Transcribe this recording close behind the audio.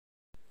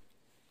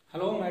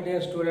Hello my dear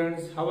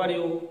students, how are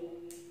you?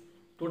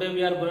 Today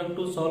we are going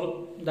to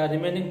solve the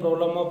remaining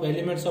problem of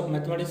elements of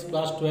mathematics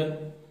class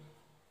 12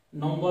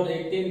 number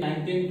 18,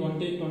 19,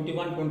 20,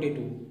 21,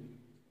 22.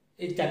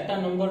 ये चार्टा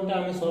number टा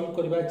हमें solve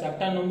करबा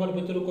चार्टा number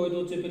भितर कहि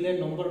दोचे पिले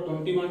number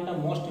 21 टा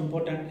most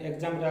important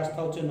exam रे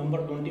आस्ता होचे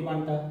नंबर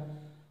 21 टा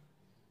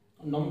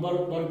नंबर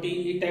 20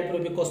 ई टाइप रो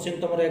भी क्वेश्चन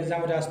तमरो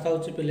एग्जाम रे आस्ता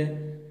होचे पिले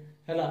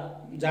हैला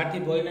जाठी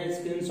बय नै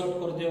स्क्रीनशॉट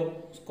कर दियो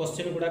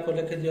क्वेश्चन गुडा को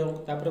लिख दियो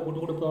तापर गुड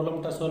गुड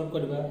प्रॉब्लम टा सॉल्व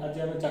करबा आज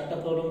हम चारटा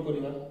प्रॉब्लम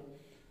करबा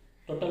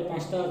टोटल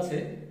 5टा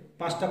আছে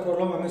 5टा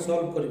प्रॉब्लम हमें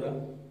सॉल्व करबा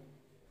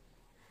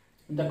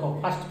देखो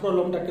फर्स्ट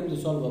प्रॉब्लम टा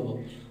केमि सॉल्व होबो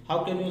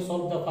how can you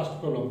solve the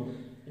first problem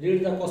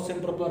read the question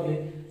properly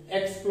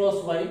x plus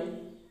y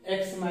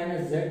x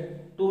minus z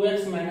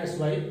 2x minus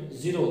y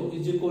 0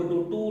 is equal to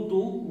 2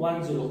 2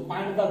 1 0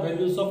 find the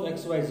values of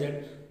x y z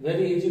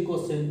very easy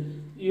question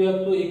you have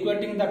to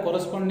equating the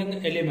corresponding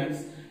elements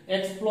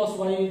x plus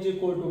y is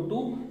equal to 2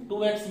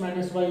 2x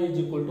minus y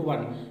is equal to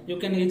 1 you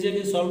can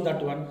easily solve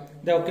that one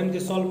देखो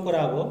केमति solve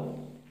कराबो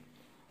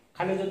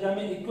खाली जदि हम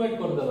equate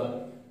कर देबा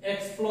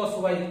x plus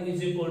y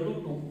is equal to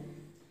 2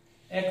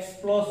 x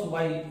plus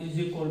y is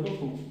equal to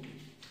 2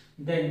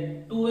 then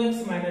 2x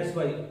minus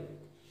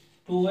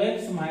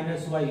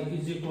y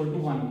is equal to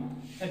 1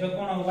 एबे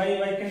कोन y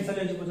cancel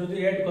हे जबो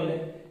जदि ऐड करले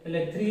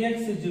એટલે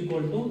 3x is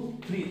equal to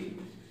 3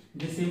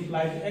 this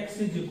implies x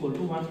is equal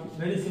to 1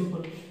 very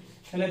simple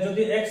એટલે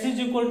जदि x is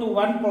equal to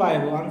 1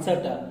 पळाइबो answer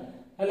टा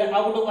એટલે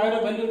आ गोटे y रो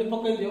वैल्यू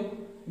पकै दियो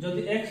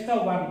जदि x टा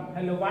 1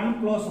 એટલે 1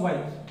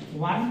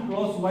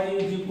 plus y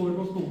is equal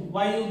to 2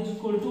 y is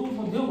equal to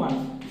मध्ये 1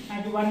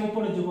 and 1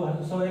 ऊपर जबो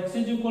so x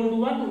is equal to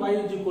 1 y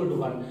is equal to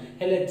 1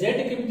 એટલે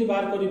z केमति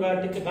बाहर करिबा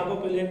ठीक भाबो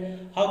पहिले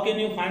how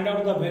can you find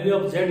out the value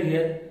of z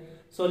here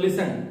so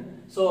listen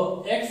so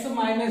x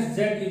minus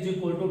z is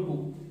equal to 2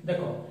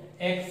 देखो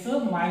x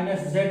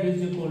minus z is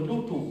equal to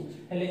 2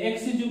 એટલે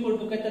x is equal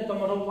to केते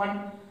तमरो 1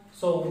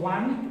 so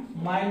 1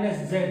 minus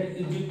z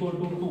is equal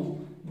to 2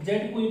 z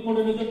को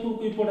ऊपर ले 2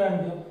 को ऊपर आन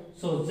दियो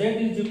so z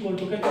is equal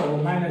to केते हो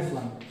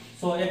 -1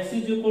 so x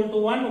is equal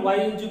to 1 y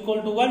is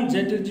equal to 1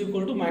 z is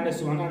equal to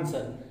 -1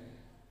 answer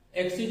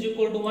x is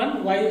equal to 1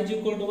 y is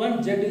equal to 1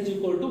 z is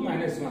equal to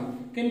 -1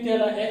 केमति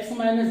हला x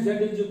minus z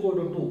is equal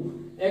to 2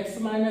 x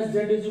minus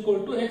z is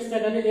equal to x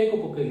जगह ले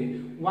 1 पकेली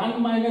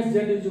 1 minus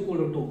z is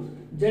equal to 2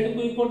 z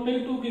को ऊपर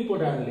 2 को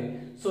ऊपर डालले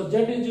so z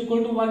is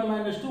equal to 1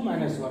 minus 2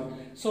 minus 1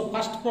 so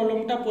first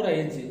problem टा पूरा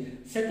इजी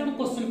सेकंड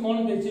क्वेश्चन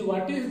कोन देछि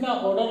what is the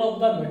order of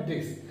the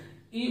matrix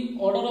E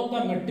order of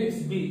the matrix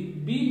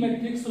B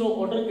matrix row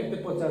order केते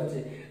पचार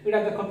छै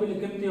एडा देखो पहिले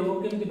केमति हो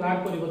केमति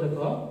बाहर करबो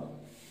देखो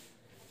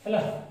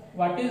हला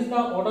what is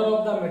the order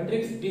of the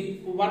matrix B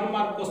 1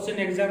 mark question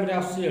exam रे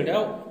आसी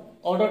एडा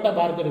ऑर्डर ता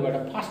बाहर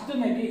करबाटा फर्स्ट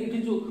नै कि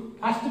इति जो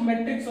फर्स्ट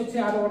मैट्रिक्स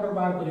अछि आर ऑर्डर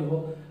बाहर करबो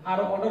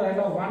आर ऑर्डर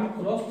हैला 1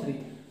 क्रॉस 3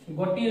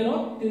 गोटिए रो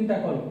तीनटा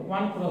कॉलम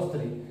 1 क्रॉस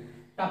 3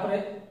 तापरे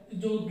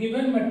जो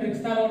गिवन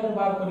मैट्रिक्स तार ऑर्डर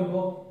बाहर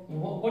करबो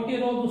गोटिए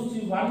रो दुसी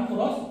 1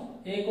 क्रॉस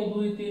 1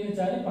 2 3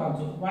 4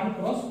 5 1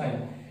 क्रॉस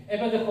 5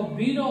 एबे देखो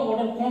बी रो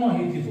ऑर्डर कोन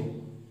हेतिबो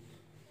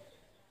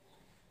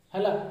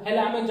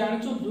हला हमें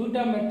जानछु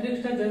दुईटा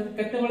मैट्रिक्स ता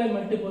केते बेले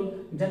मल्टीपल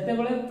जते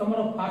बेले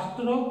तमरो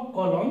फर्स्ट रो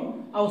कॉलम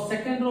आ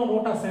सेकंड रो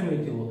रोटा सेम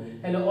हेतिबो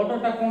हले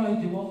ऑर्डर ता कोन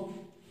हेतिबो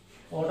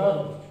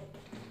ऑर्डर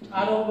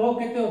आरो रो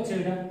केते अछि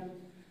एडा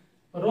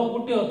रो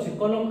गुटे अछि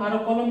कॉलम आरो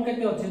कॉलम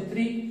केते अछि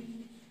 3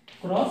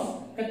 क्रॉस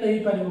केते ही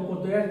परिबो को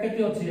तो यार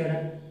केते अछि एडा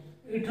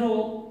इठरो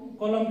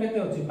कॉलम केते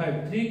अछि 5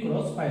 3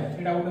 क्रॉस 5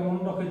 एडा गोटे मन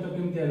रखै तो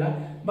केमति हला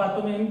बा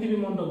तुमे एमति भी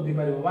मन रख दी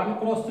परिबो 1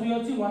 क्रॉस 3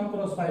 अछि 1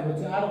 क्रॉस 5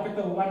 अछि आरो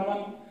केते 1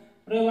 1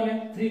 रे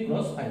 1 3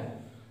 क्रॉस 5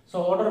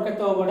 so order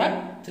केते होबडा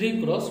 3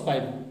 cross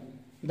 5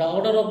 the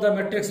order of the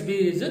matrix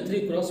b is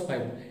 3 cross 5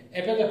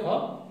 एबे देखो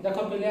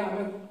पहिले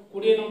हम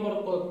 20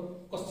 नंबर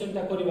क्वेश्चन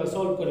ता करबा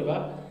सॉल्व करबा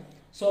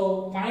so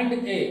find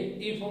a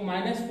if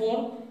 -4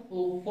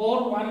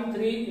 4 1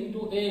 3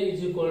 into a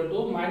is equal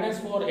to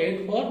 -4 8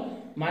 4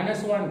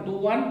 -1 2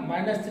 1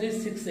 -3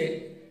 6 8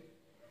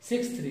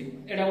 6 3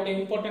 एडा ଗୋଟେ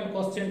इंपोर्टेंट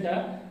क्वेश्चन ता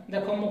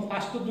देखो मो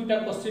फर्स्ट दुटा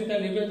क्वेश्चन ता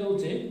लिबे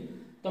दउचे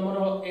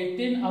तमरो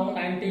 18 और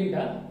 19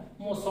 ता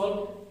मो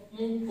सॉल्व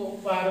मु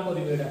पार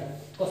करबेडा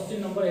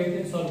क्वेश्चन नंबर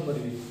 18 सॉल्व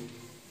करबी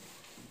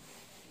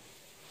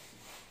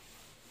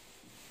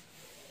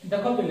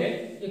देखो पहिले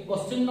ए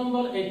क्वेश्चन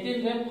नंबर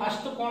 18 रे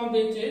फर्स्ट कोन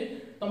देचे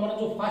तमरो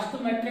जो फर्स्ट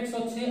मैट्रिक्स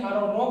अछि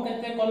आरो रो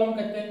केते कॉलम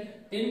केते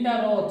तीनटा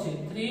रो अछि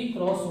 3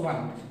 क्रॉस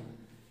 1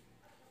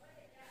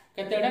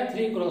 केतेडा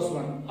 3 क्रॉस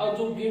 1 और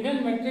जो गिवन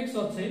मैट्रिक्स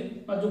अछि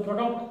और जो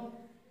प्रोडक्ट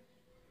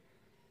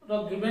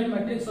रो गिवन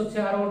मैट्रिक्स अछि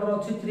आरो ऑर्डर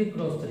अछि 3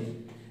 क्रॉस 3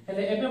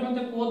 हेले एबे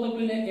मते को तो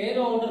पहिले ए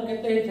रो ऑर्डर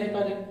केते हे थाई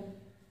पारे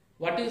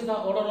what is the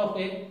order of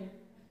ए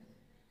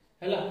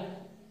हला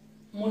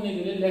मुनि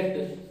गेले लेफ्ट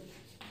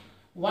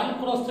 1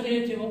 क्रॉस 3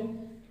 हेतिबो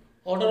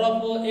ऑर्डर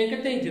ऑफ ए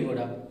केते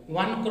हेतिबोडा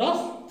 1 क्रॉस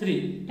 3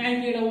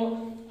 टाइम एडो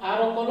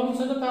आरो कॉलम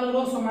से तार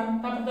रो समान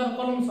तापर तार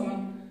कॉलम समान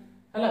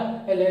हला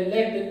हेले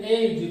late a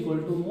is equal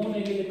to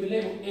मुनि गेले पहिले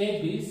a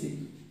b c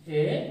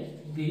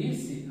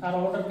आरो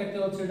ऑर्डर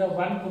केते अछि एटा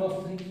 1 क्रॉस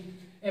 3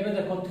 एबे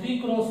देखो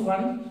 3 क्रॉस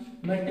 1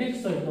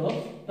 मैट्रिक्स सहित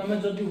तमे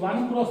जदि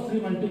 1 क्रॉस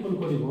 3 मल्टीपल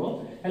करिवो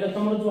हेले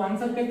तमरो जो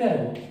आंसर केते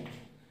आबो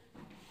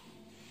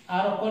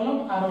आर कॉलम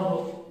आर रो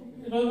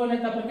रहइबो नै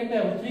तापर केते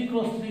आबो 3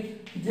 क्रॉस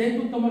 3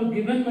 जेतु तमरो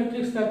गिवन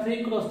मैट्रिक्स का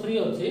 3 क्रॉस 3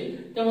 अछि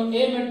तेनो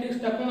ए मैट्रिक्स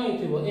ता कोन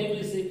होइथिबो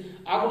एबीसी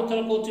आगु थर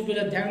कहूची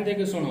पिला ध्यान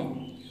देके सुनो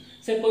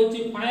से कहूची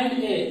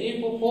find A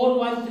if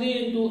 413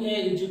 into a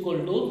is equal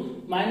to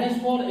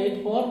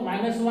 -484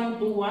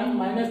 -121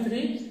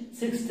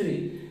 -363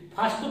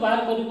 first बार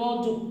करिवो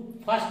जो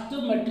फर्स्ट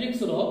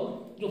मैट्रिक्स रो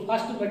जो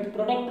first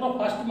product row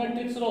first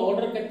matrix रो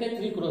ऑर्डर केते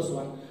 3 क्रॉस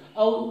 1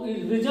 और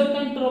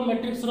रिजल्टेंट रो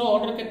मैट्रिक्स रो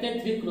ऑर्डर केते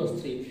 3 क्रॉस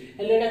 3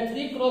 हेले एटा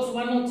 3 क्रॉस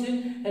 1 अछि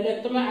हेले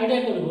तुम आईडिया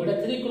करबो एटा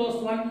 3 क्रॉस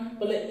 1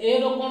 बोले ए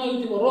रो कोन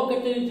होइथिबो रो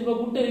केते होइथिबो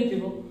गुटे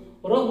होइथिबो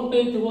रो गुटे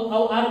होइथिबो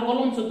और आर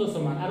कॉलम सहित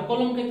समान आर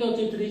कॉलम केते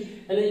अछि 3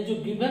 हेले जो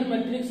गिवन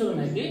मैट्रिक्स रो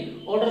नै कि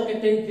ऑर्डर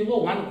केते होइथिबो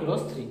 1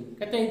 क्रॉस 3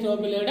 केते होइथिबो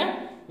बोले एटा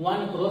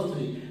 1 cross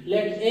 3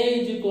 late a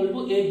is equal to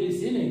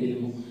abc नै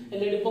गेलिमु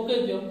हेले एडी पके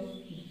दियो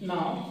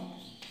now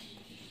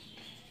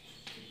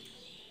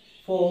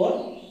 4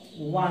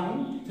 1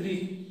 3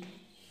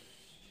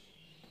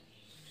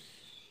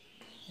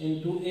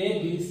 into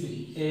ABC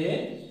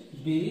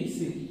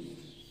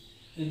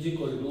is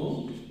equal to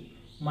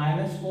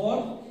 -4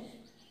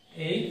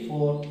 8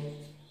 4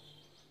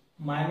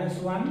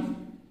 -1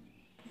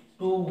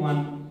 2 1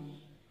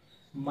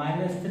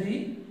 -3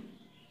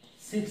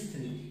 6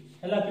 3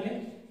 हला पिले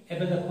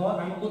एबे देखो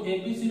हमको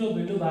ABC रो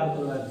वैल्यू बाहर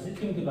करबा छै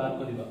केमति बाहर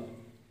करबा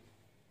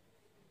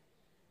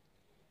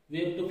we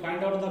have to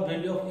find out the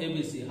value of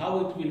ABC how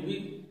it will be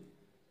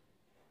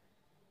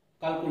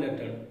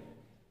calculated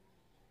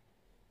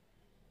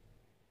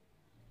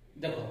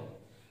देखो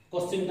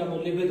क्वेश्चन ता मो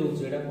लिखे दउछ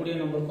एटा 20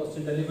 नंबर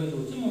क्वेश्चन ता लिखे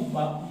दउछ मो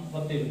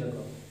बतेबी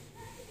देखो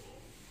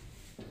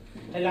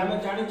एला हम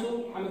जानिछु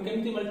हम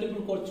केमति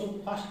मल्टीपल करछु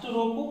फर्स्ट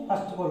रो को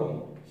first column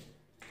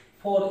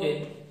 4a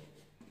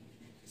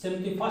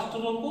सेमति first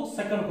row को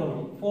second column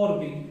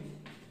 4b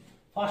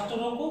first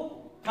row को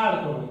थर्ड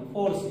कॉलम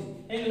 4c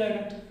एगला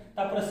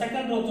तापर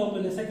सेकंड रो जो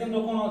पले सेकंड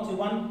रो कोन अछि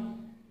 1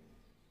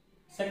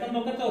 सेकंड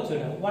रो केते अछि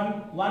एटा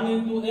 1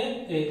 into a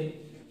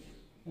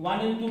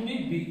 1 into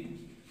b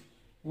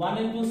 1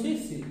 into c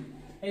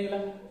एगला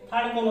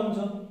third column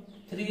जो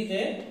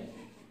 3a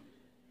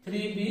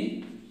 3b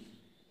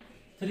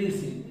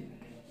 3c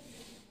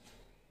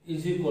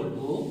is equal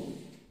to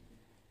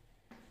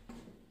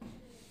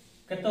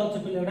केता होछ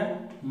पिलेडा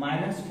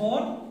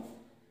 -4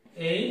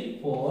 8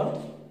 4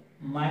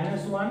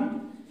 -1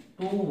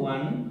 2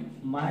 1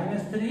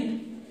 -3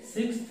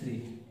 6 3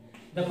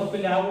 देखो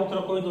पिले आ उत्तर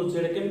कोइ दो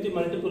छेड़े केमति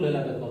मल्टीपल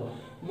हैला देखो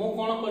मो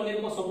कोन करले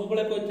मो सब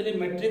बेले कहितली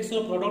मैट्रिक्स रो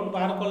प्रोडक्ट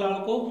बाहर कला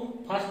को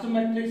फर्स्ट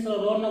मैट्रिक्स रो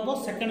रो नबो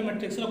सेकंड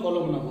मैट्रिक्स रो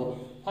कॉलम नबो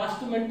फर्स्ट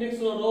मैट्रिक्स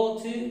रो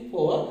अछि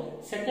 4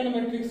 सेकंड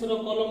मैट्रिक्स रो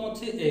कॉलम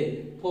अछि a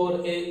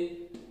 4a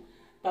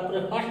तापर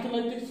फर्स्ट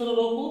मैट्रिक्स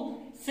रो को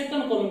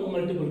सेकंड कॉलम को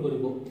मल्टीपल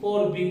करिवो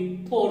 4b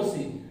 4c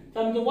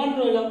तम जो 1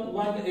 रहला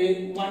 1a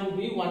 1b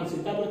 1c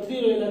तापर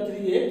 3 रहला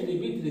 3a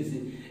 3b 3c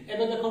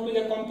एबे देखो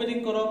पिले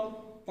कंपेयरिंग करो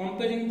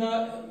कंपेयरिंग द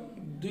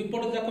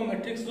दुईपट जाक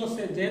मैट्रिक्स रो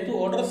से जेतु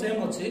ऑर्डर सेम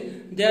अछि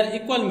दे आर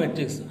इक्वल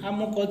मैट्रिक्स हम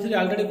कहथि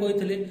ऑलरेडी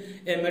कहथि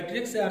ए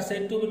matrix are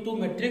said to be two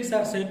matrix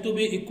are said to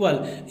be equal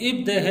if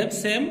they have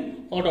same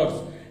orders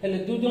हेले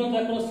दु जन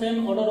जाक सेम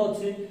ऑर्डर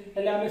अछि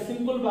हेले हम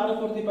सिंपल बाहर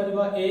कर दी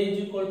परबा a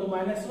 =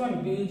 -1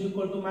 b =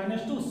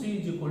 -2 c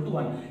 =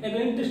 1 A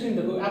interesting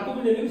देखो आपको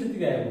भी लेकिन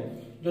सिद्धि आएबो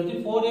जदि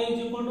 4a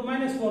 =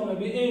 -4 ने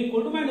b a =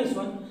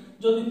 -1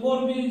 जदि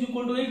 4b =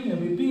 8 ने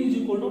b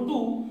 =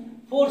 2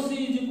 4c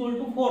 =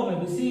 4 में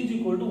c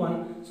 = 1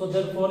 so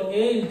therefore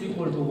a =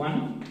 1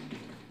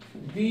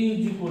 b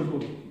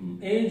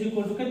a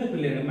केते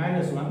पिले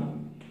 -1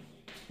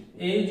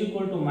 a =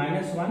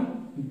 -1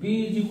 b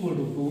 =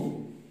 2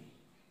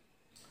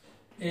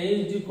 a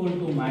 =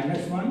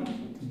 -1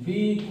 b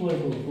 =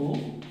 2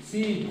 c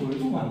 =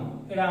 1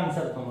 Etah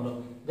answer तमरो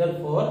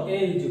therefore a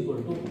 =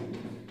 -1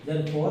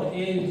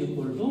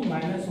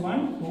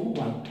 to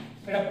 1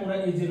 एटा पूरा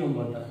इजी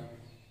नंबर ता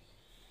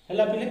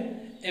हला पिले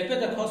एपे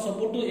देखो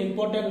सबटू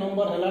इंपोर्टेंट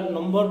नंबर हला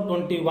नंबर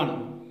 21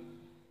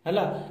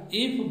 हला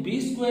इफ b²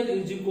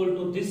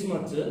 = this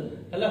much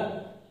हला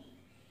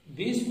b²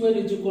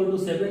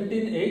 =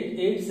 17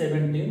 8 8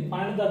 17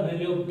 find the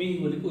value of b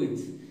बोली कोइछ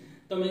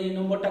तमे ये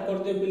नंबर ता कर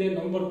दियो पिले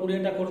नंबर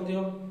 20 ता कर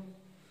दियो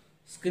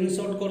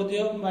स्क्रीनशॉट कर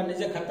दियो बा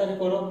निजे खाता रे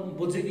करो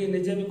बुझी कि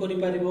निजे भी करि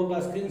पारिबो बा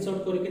स्क्रीनशॉट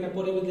करि कि ना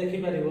परे भी देखि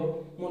पारिबो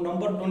मो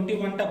नंबर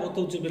 21 ता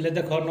बतौछु पिले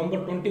देखो नंबर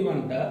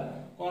 21 ता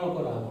कोन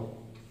करा हो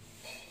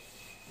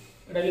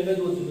एटा लिखे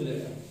दोछु पिले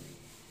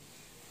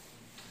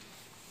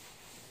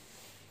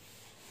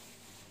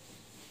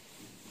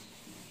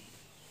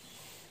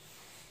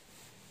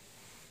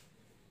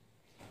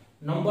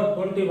नंबर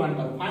 21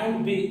 ता find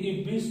b if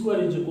b²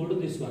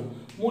 = this one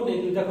मो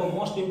देखो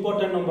मोस्ट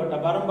इंपोर्टेंट नंबर ता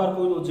बारंबार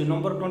कोइ दोछि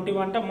नंबर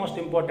 21 ता मोस्ट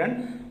इंपोर्टेंट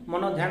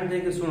मन ध्यान दे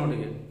के सुनो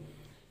टिके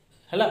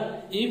हला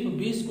if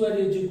b²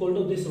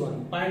 = this one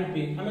find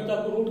b हमें तो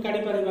रूट काढी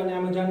परबानी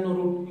हम जाननो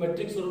रूट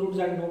मैट्रिक्स रूट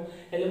जाननो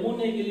हेले मो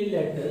नै गेली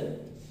late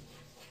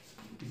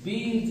b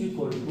 =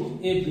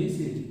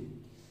 abcd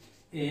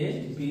A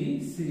B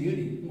C D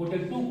गोटे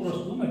 2 क्रॉस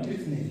 2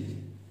 मैट्रिक्स नहीं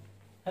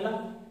हैला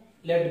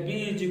late B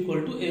is equal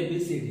to A B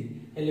C D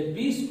हेले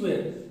बी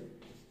स्क्वायर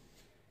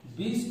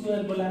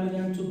बोला हम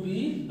जानछु बी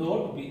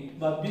डॉट बी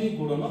बा बी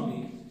गुणन बी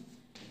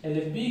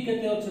हेले बी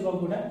केते अछि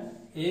बाबूडा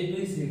A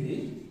B C D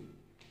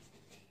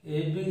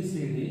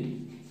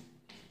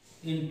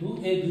into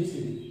A B C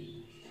D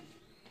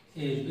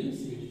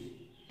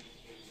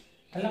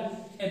हैला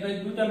एबे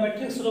दुटा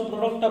मैट्रिक्स रो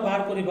प्रोडक्ट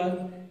बाहर करबा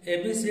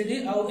ABCD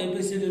आउ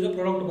ABCD रो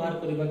प्रोडक्ट बाहर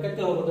करबा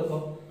केते होबो देखो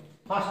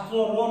फर्स्ट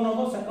रो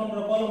नबो सेकंड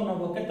रो कॉलम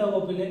नबो केते होबो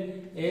पिले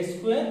A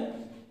स्क्वायर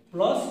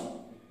प्लस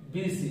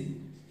BC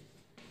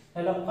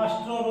हैला फर्स्ट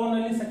रो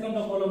नेली सेकंड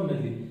रो कॉलम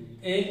नेली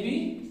AB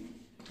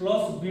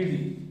plus BD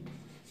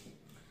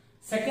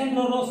second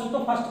row से तो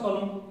first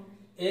column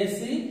AC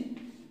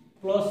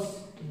plus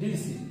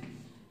DC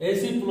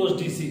AC plus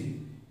DC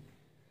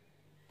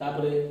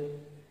तापरे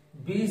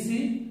BC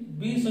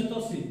B सहित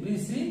C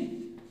BC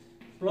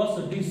plus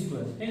D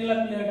square एगला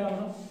पिले एटा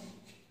हमरो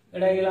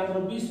एटा गेला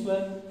हमरो B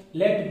square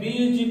late B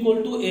is equal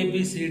to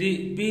ABCD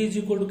B is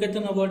equal to केते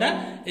नबो एटा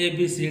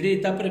ABCD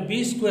तापर B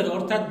स्क्वायर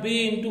अर्थात B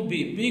into B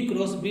B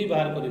cross B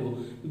बाहर करबो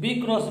B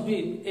क्रॉस B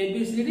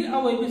ABCD आ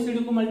ABCD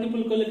को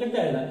मल्टीपल करले केते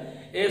आइला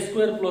A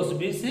स्क्वायर प्लस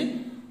BC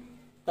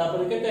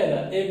तापर केते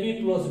आइला AB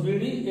plus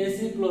BD AC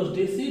plus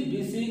DC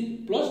BC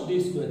plus D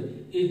square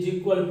is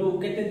equal to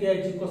केते दिया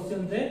छै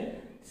क्वेश्चन रे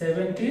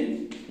 17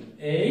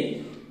 8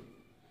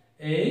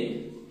 8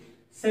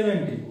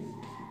 70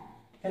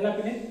 हैला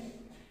पिले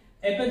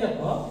एबे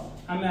देखो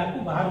हमें आपको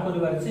बाहर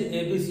करबार छै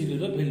ABCD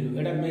रो वैल्यू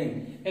एटा मेन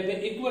एबे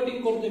इक्वेटिंग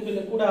करते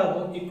पहले कुडा हो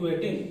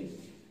इक्वेटिंग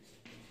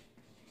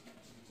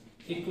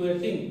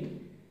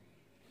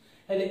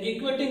हेले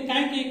इक्वेटिंग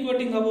काहे कि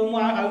इक्वेटिंग हबो म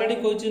ऑलरेडी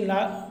कहै छी ना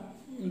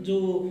जो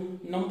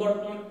नंबर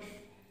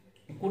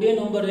 20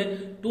 नंबर रे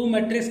 2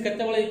 मैट्रिक्स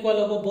केते बळे इक्वल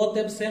हबो बोथ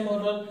हैव सेम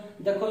ऑर्डर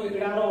देखो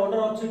इकड़ा रो ऑर्डर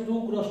अछि 2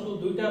 क्रॉस 2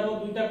 दुईटा रो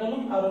दुईटा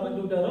कॉलम और बे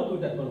दुईटा रो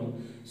दुईटा column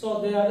so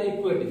they are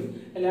equating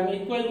हेले हम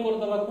इक्वल कर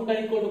दबा कुडा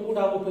इक्वल टू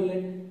कुडा हबो पहले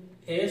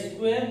A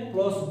square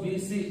plus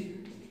BC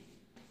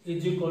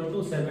is equal to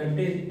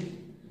 17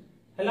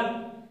 हैला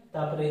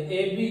तापरे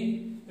AB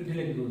इठी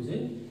लिख दउ जे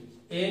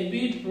AB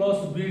plus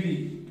BD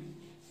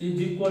is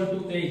equal to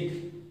 8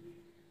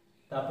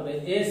 तापरे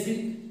AC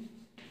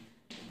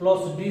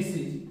plus DC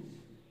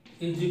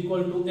is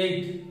equal to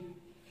 8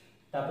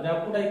 तापरे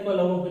आपको इक्वल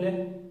हो पहले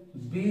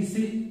BC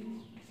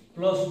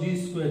plus D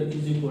square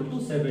is equal to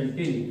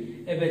 17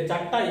 एबे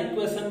चारटा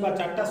इक्वेशन बा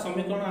चारटा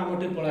समीकरण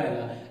हमटे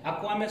पळायला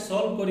आपको हमें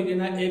सॉल्व करिके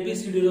ना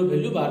ABCD रो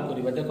वैल्यू बाहर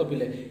करबा देखो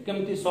पिले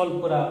केमती सॉल्व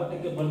करा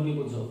टिके भलकी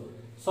बुझो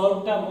सॉल्व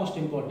टा मोस्ट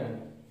इंपोर्टेंट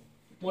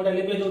मोडा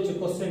लिबे दउ छै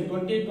क्वेश्चन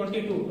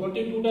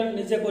 22 टा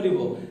निजे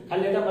करिवो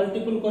खाली एटा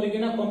मल्टीपल करिके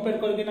ना कंपेयर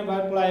करिके ना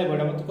बाहर पळाय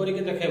बडा मत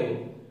करिके देखेबो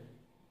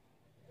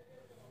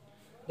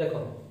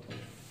देखो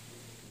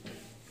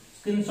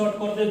स्क्रीनशॉट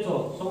कर देछो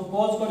सब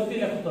पॉज करके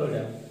लिख तो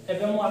एटा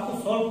एबे मु आपको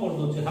सॉल्व कर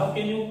दउ छै how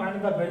can you find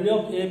the value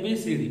of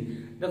ABCD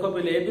देखो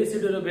पहले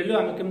ABCD रो वैल्यू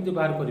हम केमती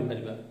बाहर करि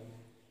परबा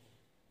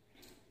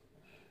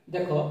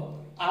देखो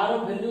R रो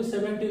वैल्यू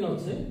 17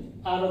 अछि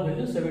R रो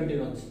वैल्यू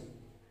 17 अछि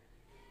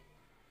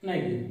नै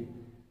कि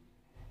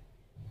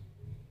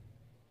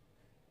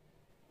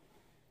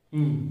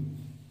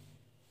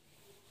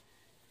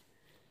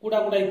कुडा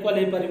कुडा इक्वल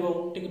हे परबो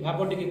टिक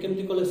भाबो टिक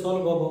केमती कोले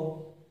सॉल्व होबो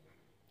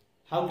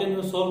how can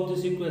you solve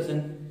this equation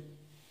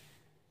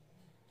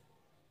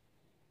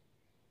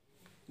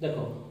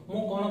देखो मु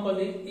कोन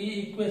कली ई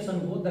इक्वेशन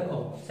को देखो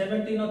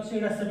 17 अछि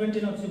एटा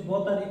 17 अछि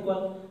बोथ आर इक्वल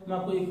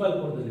माको इक्वल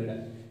कर देले एटा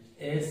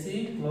AC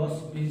plus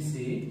BC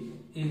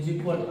is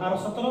equal are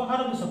 17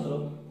 are भी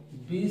 17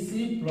 BC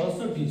प्लस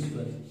D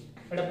स्क्वायर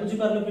एटा बुझी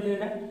पारले पहिले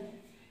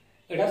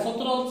एटा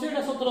 17 अछि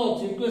एटा 17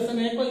 अछि इक्वेशन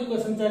 1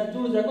 इक्वेशन 4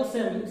 जुड़ जाको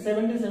सेम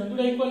 77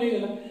 जुड़ा इक्वल हे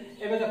गेला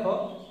एबे देखो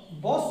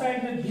बोथ साइड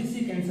में BC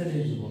कैंसिल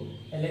हे जिवो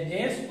एले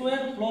A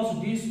square plus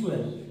D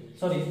square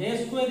sorry A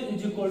square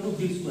is equal to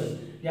D square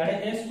याडे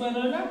A square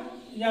रहला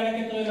याडे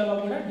केते रहला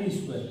बाबूडा D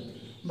square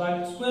but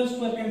square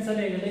square cancel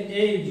हे गेले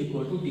A is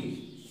equal to D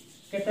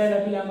केते रहला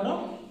पिला हमरो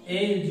A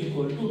is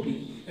equal to D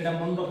एटा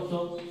मन रखतो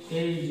A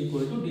is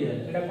equal to D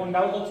Etah cone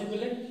doubt अछि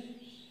पिले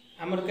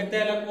हमर केते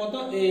रहला को तो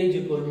A is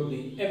equal to D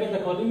एबे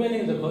देखो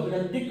रिमेनिंग देखो एटा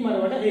टिक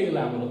मारबाटा हे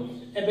गेला हमरो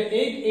एबे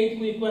 8 8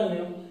 को इक्वल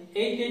नेयो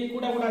 8 8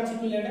 कुडा कुडा अछि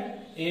पिले एटा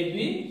AB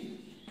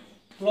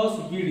plus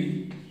BD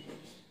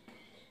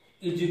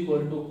is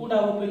equal to कुडा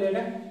हो पिले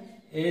एटा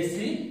AC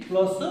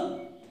प्लस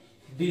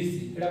DC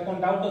एटा कोन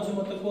डाउट अछि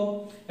मते को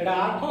एटा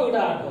 8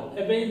 एटा 8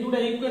 एबे ई दुटा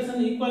इक्वेशन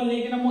इक्वल नै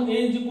कि ना मो A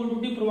is equal to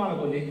D प्रमाण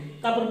करले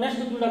तापर नेक्स्ट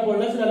दुटा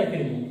बोलला सेटा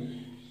लिखिमु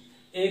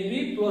AB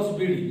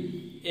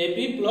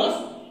plus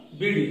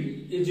BD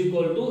is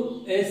equal to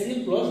AC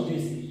plus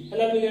DC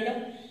हला पिले एटा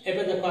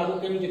एबे देखो आको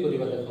केमति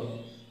करबा देखो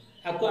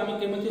आको हम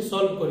केमति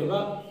सॉल्व करबा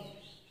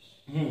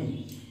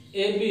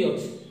AB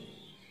अछि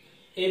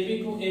AB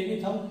को AB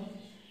था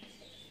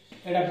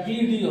एटा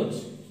BD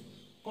अछि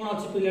कोन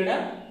अछि पिले एटा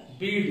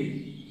BD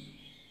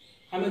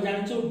हमें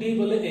जानछो D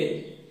बोले A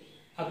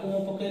आको मो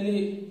पकेली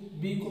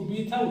B को B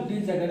था D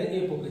जगह रे A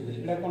पके देले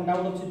एटा कोन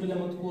डाउट अछि पिले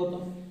मत को तो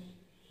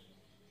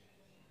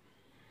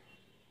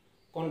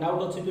कोन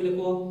डाउट अछि पिले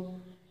को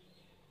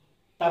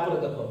तापर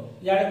देखो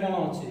याडे कोन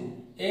अछि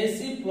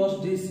AC plus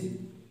DC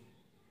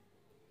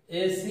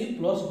AC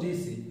plus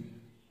DC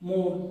मु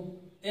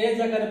ए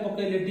जगह रे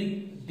पकेले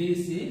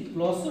DC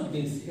प्लस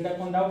DC एडा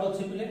कोन डाउट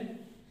अछि पिले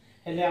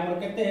हेले हमर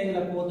केते हे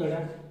गेला को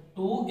एडा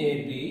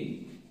 2AB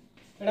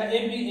एडा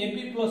AB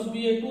प्लस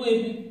B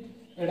 2AB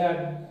एडा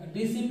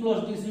DC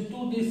plus DC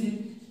 2DC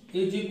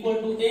is equal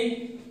to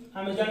 8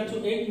 हम जानि छु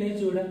 8 नै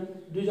छु एडा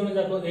दुई जण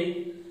जाको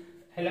 8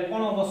 हेले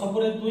कोन हो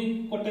सबरे 2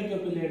 कोटे के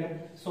पिले एडा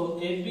सो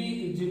AB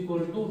is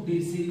equal to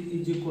DC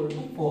is equal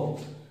to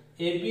 4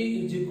 AB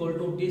is equal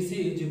to DC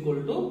is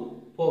equal to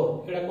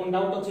 4 एडा कोन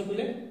डाउट अछि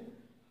पिले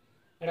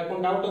एडा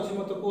कोन डाउट अछि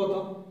मते को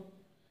तो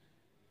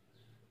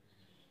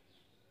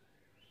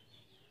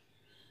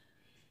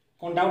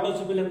कोन डाउट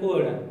अछि पिले को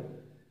एडा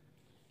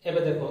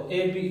एबे देखो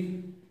AB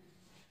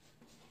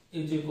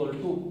इज इक्वल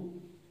टू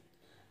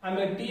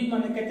आमे D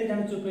माने केते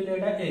जानि छु पिले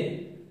एडा A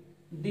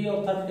D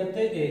अर्थात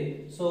केते A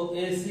so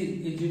AC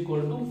is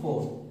equal to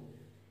 4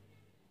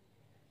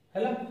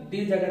 हैला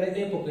D जगह रे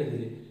A पके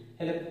दिले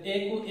हैला A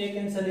को A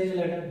कैंसिल हे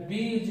गेला एडा B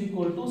is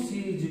equal to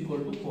C is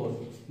equal to 4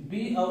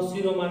 B और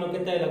C रो मान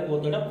केते आइला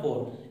को एडा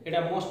 4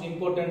 एडा मोस्ट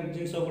इंपोर्टेंट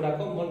जिंस गुडा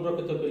को मन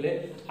रखितो पिले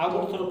आ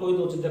गुड थरो कहि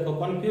दोछि देखो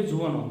कंफ्यूज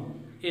होनो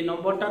ए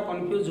नंबरटा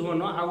कंफ्यूज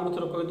होनो आ गुड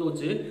थरो कहि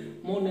दोछि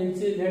मो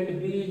Nancy late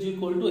B is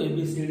equal to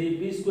ABCD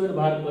B square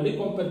बाहर कली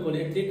कंपेयर कली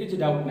एठी किछ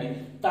डाउट नै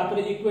तापर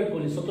इक्वेट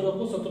कली 17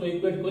 को 17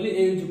 इक्वेट कली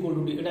A is equal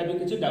to D एटा भी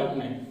किछ डाउट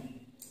नै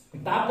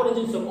तापर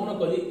जिंस कोन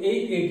कली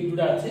 8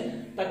 जुडा अछि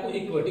ताको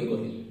इक्वेट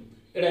कली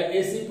एडा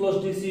AC plus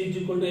DC is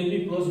equal to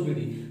AB plus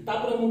BD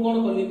तापर मु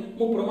कोन कली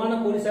मु प्रमाण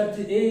करि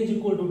सारछि A is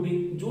equal to D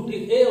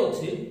जुटी A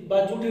अछि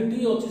बा जुटी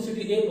D अछि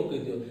सिटी A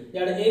पकै दियो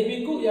याडा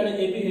AB को याडा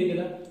AB हे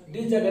गेला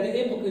D जगह रे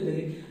A पकै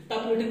देली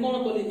तापर एठी कोन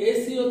कली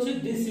AC अछि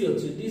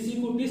DC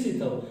को DC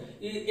थाओ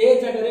ए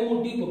जगह रे मु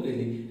D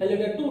पकैली हेले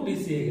एटा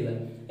 2DC हे गेला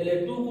हेले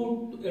 2 को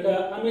एटा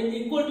हमें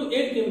इक्वल टू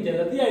 8 केम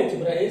जाला दिया अछि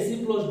बरा AC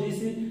plus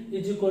DC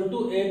is equal to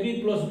AB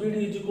plus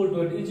BD is equal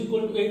to 8 is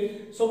equal to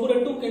 8 सबरे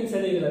 2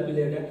 कैंसिल हे गेला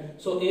पिले एटा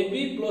सो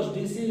AB plus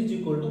DC is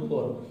equal to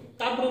 4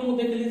 तापर मु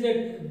देखली जे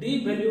D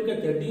वैल्यू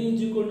केते D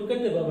इज इक्वल टू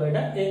केते बाबा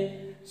एटा A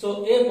सो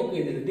A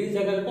पकै देली D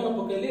जगह रे कोन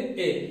पकैली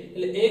A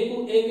हेले A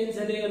को A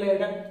कैंसिल हे गेला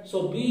एटा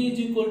सो B is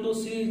equal to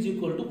C is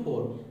equal to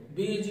 4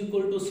 B is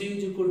equal to C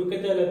is equal to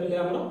केते आला पिले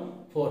हमरो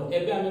 4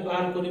 एबे हमें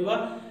बाहर करिबा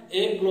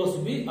A प्लस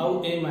B आउ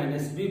A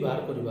माइनस B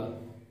बाहर करिबा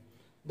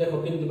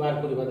देखो केमति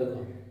बाहर करिबा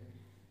देखो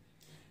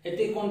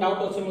एते कोन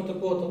डाउट अछि मते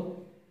को तो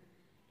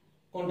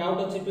कोन डाउट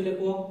अछि पिले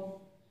को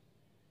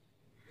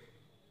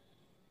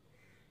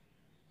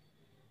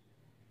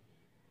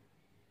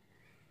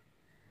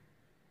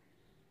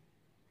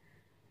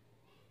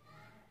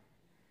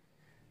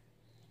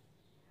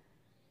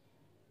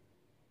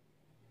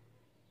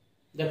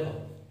देखो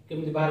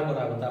केमति बाहर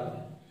कराबो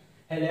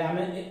तापर हेले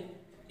हमें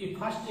ई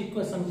फर्स्ट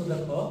इक्वेशन को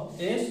देखो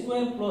a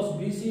square plus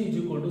bc is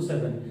equal to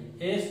 7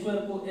 a square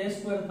को a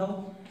स्क्वायर था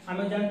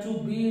हमें जानछु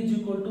b is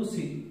equal to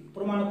c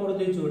प्रमाण कर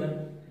दे छोडा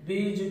b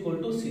is equal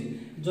to c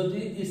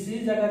जदी इसी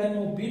जगह रे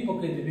मु b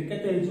पके देबी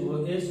केते हिजो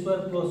a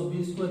square plus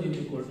b square is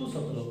equal to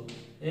 17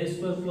 a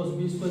square plus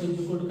b square is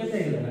equal to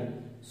केते हेला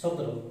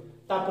 17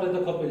 तापर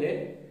देखो पहिले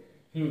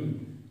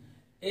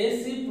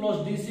ac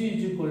plus dc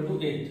is equal to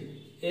 8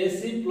 AC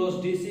plus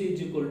DC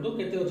is equal to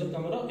केते अछि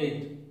तमरो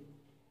 8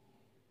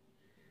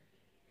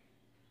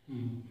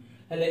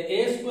 हेले A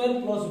square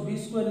plus B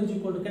square is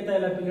equal to केते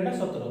आला पिलेडा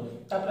 17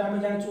 तापर हम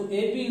जानछु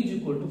AB is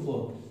equal to 4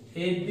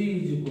 AB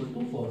is equal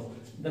to 4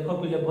 देखो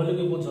पिले भलो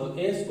के बुझो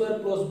A square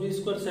plus B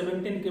square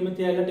 17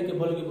 केमिति आला टिके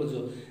भलो के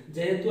बुझो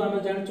जेहेतु हम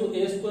जानछु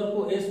A स्क्वायर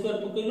को A स्क्वायर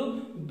पकेलु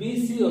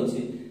BC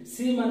अछि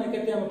C माने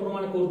केते हम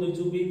प्रमाण कर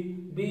देछु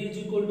B is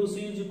equal to C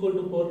is equal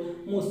to 4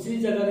 मु C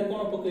जगह रे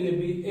कोन पकेले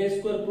B A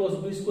square plus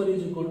B square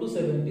is equal to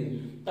 17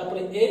 तापर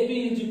AB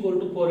is equal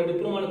to 4 AD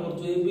प्रमाण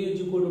करछु AB is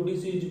equal to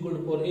BC is equal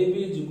to 4 AB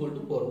is equal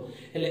to 4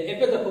 हेले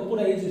एबे देखो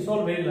पूरा easy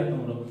solve हेला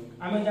हमरो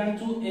हमें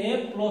जानछु A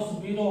plus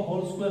B row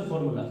whole square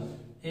formula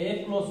A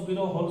plus B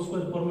row whole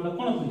square formula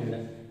cone पिलेडा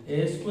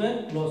A square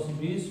plus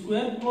B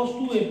square plus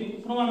 2AB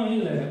प्रमाण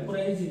हेला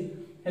पूरा easy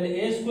हेले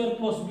A square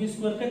plus B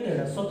square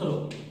केतेडा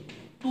 17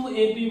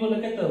 2AB बोले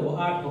केते हो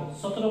 8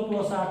 17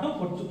 plus 8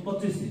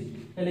 25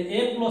 हेले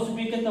A plus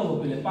B केते हो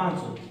पिले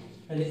 5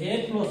 हेले A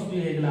प्लस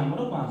B हेगला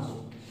हमरो 5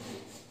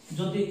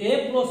 जदि A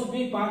प्लस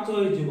B 5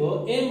 होई जिवो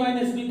A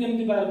माइनस B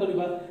केमति बाहर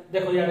करबा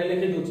देखो याडे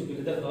लिखि दोछि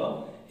पिले देखो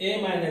A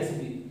माइनस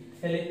B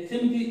हेले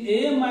सेमति A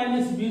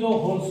minus B row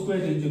whole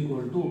square is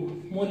equal to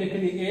मो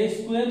लिखली A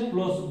square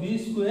plus B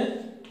square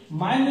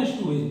minus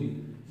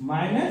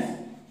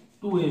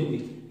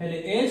 2AB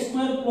हेले A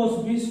square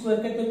plus B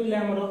square केते पिले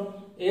हमरो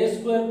A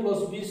square plus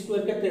B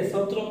square केते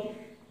 17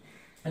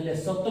 हेले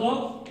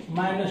 17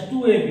 माइनस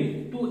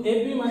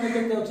 2AB माने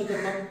केते अछि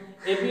देखो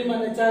AB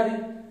माने 4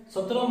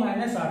 17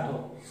 माइनस 8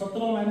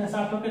 17 माइनस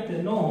 8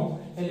 केते 9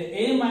 हेले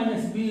A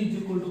minus B is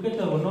equal to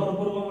केते हो 9 रो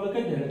वर्गमूल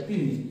केते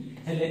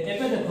 3 हेले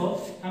एबे देखो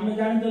हम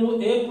जानि देलु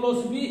A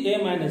plus B A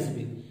minus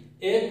B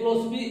A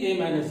plus B A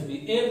minus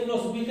B A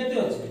plus B केते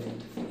अछि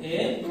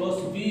A plus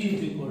B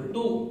is equal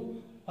to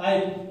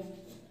 5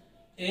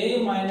 a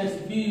minus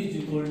b is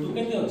equal to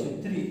केते अछि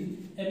 3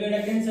 एबे एटा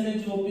कैंसिल हे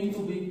जो b to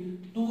b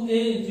 2a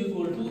is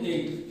equal to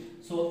 8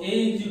 so a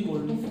is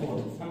equal to 4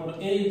 हमर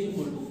a is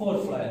equal to 4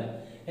 पळाय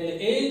हेले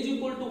a is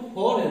equal to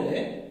 4 हेले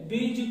b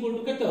is equal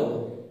to केते हो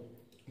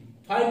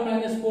 5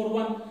 minus 4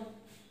 1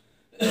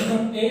 a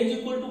is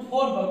equal to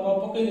 4 बाबा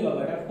पकेली बाबा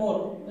एटा 4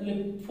 हेले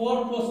 4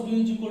 plus b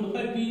is equal to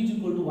 5 b is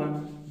equal to 1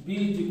 b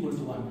is equal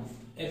to 1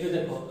 एबे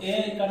देखो a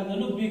काट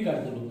देलु b काट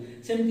देलु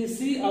सेमति c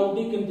आउ d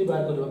केमति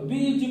बाहर करबो b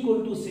is equal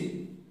to c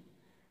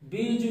b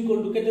is equal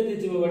to केते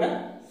दिजिबो बडा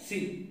c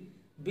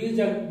b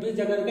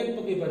जगह के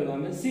पके परबो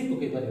हम c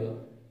पके परबो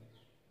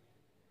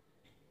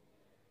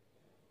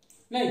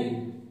नहीं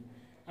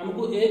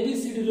हमको a b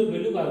c d row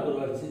value बाहर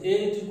करबार छै a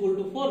is equal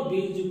to 4 b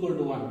is equal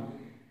to 1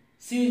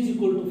 c is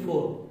equal to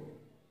 4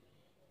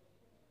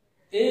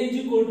 a is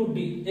equal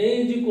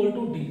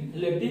to d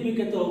ले d भी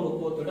केते होबो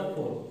कोतडा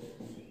 4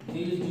 d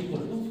is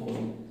equal to 4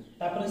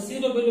 तापर c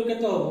रो वैल्यू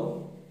केते होबो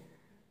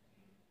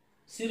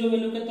c रो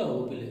value केते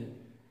होबो पहिले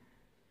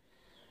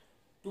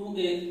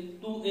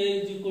 2a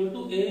is equal to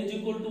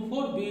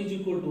 4 b is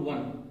equal to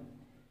 1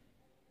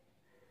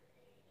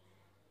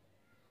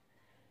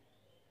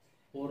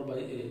 4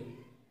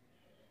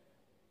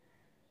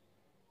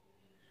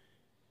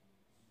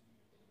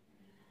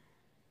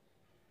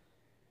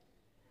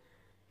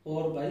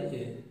 by a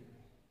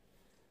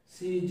c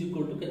is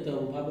equal to केते हो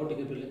भागो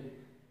टिके पहिले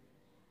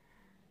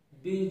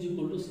b is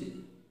equal to c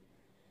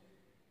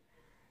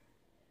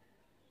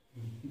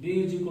b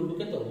is equal to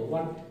केते हो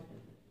 1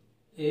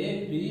 a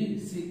b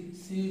c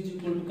c is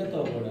equal to केते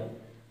हो बडा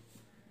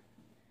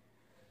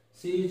c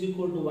is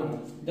equal to 1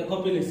 देखो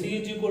पहिले c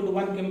is equal to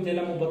 1 केम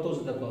देला म बतोस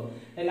देखो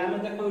एला हम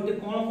देखो इटे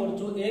कोन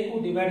करछु a को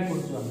डिवाइड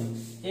करछु हम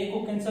a को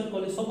कैंसिल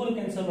करले सबल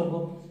कैंसिल होबो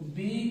b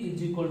is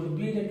equal to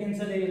b रे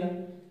cancel Hella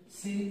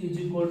c is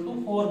equal to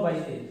 4 by a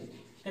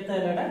केते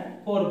हेलाडा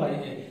 4 by a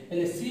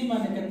एले c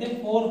माने केते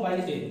 4 by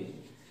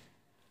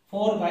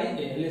a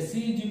एले c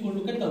is equal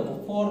to केते हो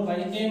 4 by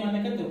a माने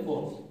केते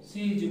 4 c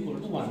is equal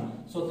to 1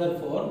 so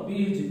therefore b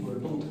is equal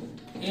to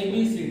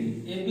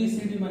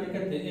abcd माने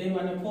केते a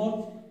माने 4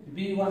 b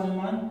माने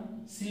 1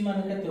 c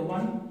माने केते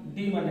 1 d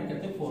माने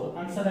केते 4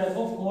 आंसर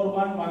आइबो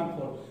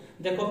 4114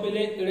 देखो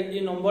पहले ए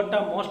नंबरटा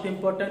मोस्ट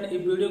इंपोर्टेंट ए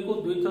वीडियो को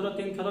 2 थरो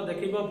 3 थरो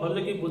देखिबो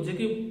भले कि बुझि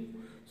कि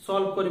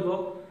सॉल्व करिवो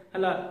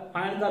हला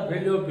find the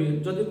value of b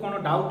जदि कोनो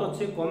डाउट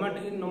अछि कमेंट इ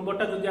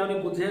नंबरटा जदि आउरी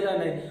बुझेला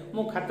नै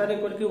मु खाता रे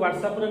करके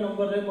WhatsApp रे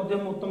नंबर रे मध्ये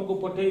मु तुमको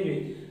पठेइबे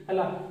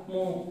हला मु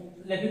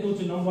लिखि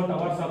दोछि नंबरटा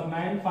WhatsApp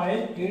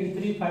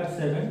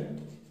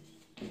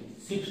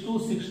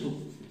 9583576262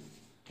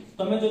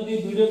 तमे जदि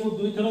वीडियो को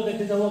 2 थरो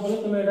देखि जाबो बोले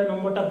तमे एटा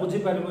नंबरटा बुझि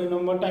पारिबो इ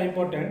नंबरटा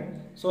important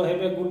so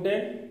have a good day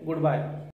good bye.